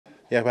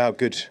Yeah, how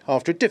good.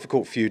 After a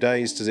difficult few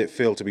days, does it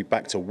feel to be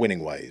back to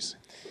winning ways?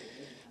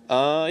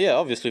 Yeah,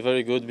 obviously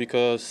very good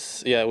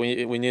because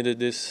we needed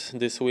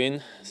this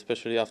win,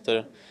 especially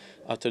after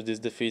this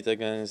defeat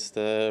against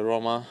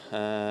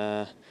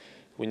Roma.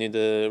 We need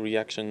a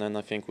reaction, and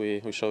I think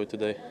we show it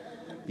today.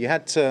 You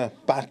had to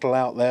battle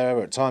out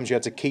there. At times you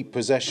had to keep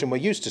possession. We're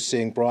used to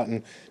seeing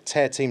Brighton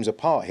tear teams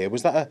apart here.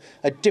 Was that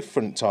a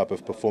different type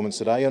of performance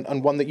today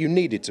and one that you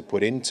needed to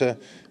put into,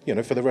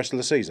 for the rest of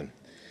the season?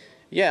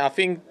 Yeah, I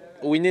think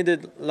we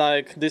needed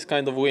like this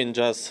kind of win,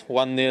 just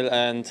 1-0,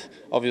 and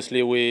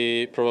obviously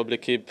we probably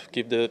keep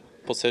the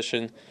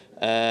possession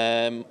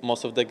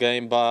most of the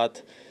game,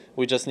 but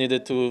we just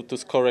needed to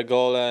score a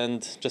goal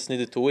and just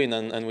needed to win,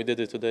 and we did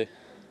it today.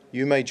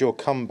 You made your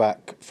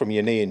comeback from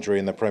your knee injury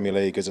in the Premier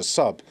League as a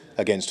sub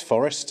against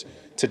Forest.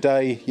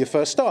 Today, your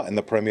first start in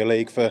the Premier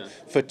League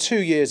for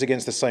 2 years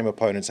against the same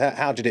opponents.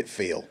 How did it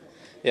feel?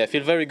 Yeah, I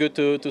feel very good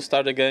to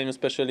start the game,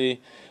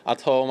 especially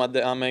at home at the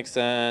Amex,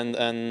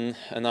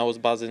 and I was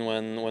buzzing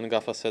when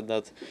Gaffa said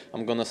that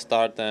I'm gonna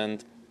start,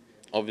 and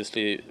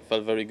obviously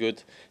felt very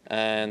good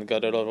and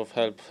got a lot of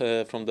help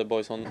from the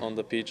boys on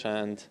the pitch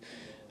and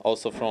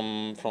also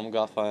from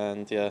Gaffa,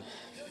 and yeah,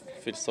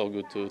 feels so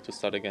good to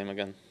start the game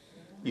again.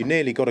 You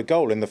nearly got a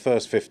goal in the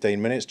first 15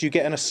 minutes. Do you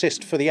get an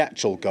assist for the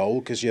actual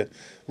goal because you're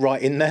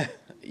right in there?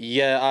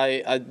 Yeah,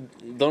 I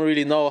don't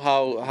really know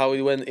how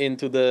it went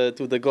into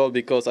the goal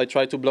because I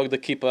tried to block the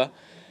keeper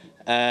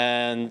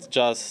and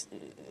just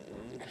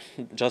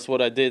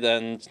what I did,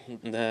 and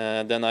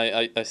then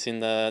I seen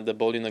the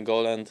ball in the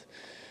goal and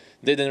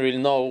didn't really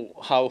know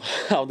how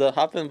how that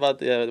happened, but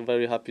yeah,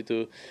 very happy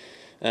to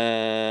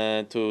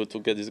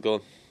get this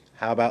goal.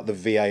 How about the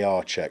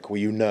VAR check? Were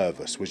you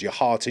nervous? Was your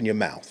heart in your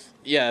mouth?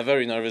 Yeah,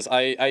 very nervous.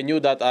 I knew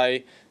that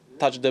I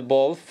touched the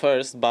ball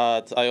first,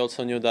 but I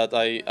also knew that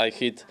I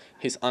hit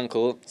his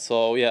ankle.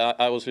 So yeah,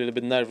 I was a little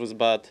bit nervous,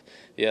 but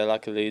yeah,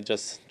 luckily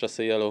just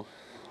a yellow.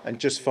 And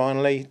just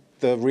finally,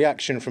 the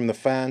reaction from the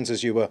fans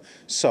as you were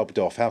subbed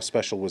off, how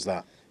special was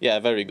that? Yeah,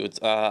 very good.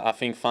 I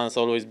think fans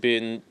always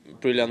been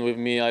brilliant with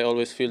me. I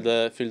always feel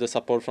the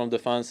support from the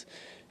fans.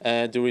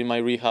 During my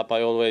rehab,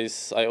 I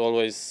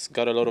always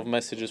got a lot of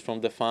messages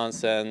from the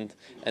fans, and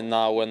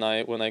now when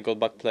I got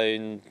back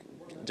playing,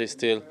 they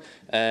still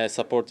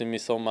supporting me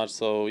so much.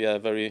 So yeah,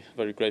 very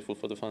grateful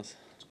for the fans.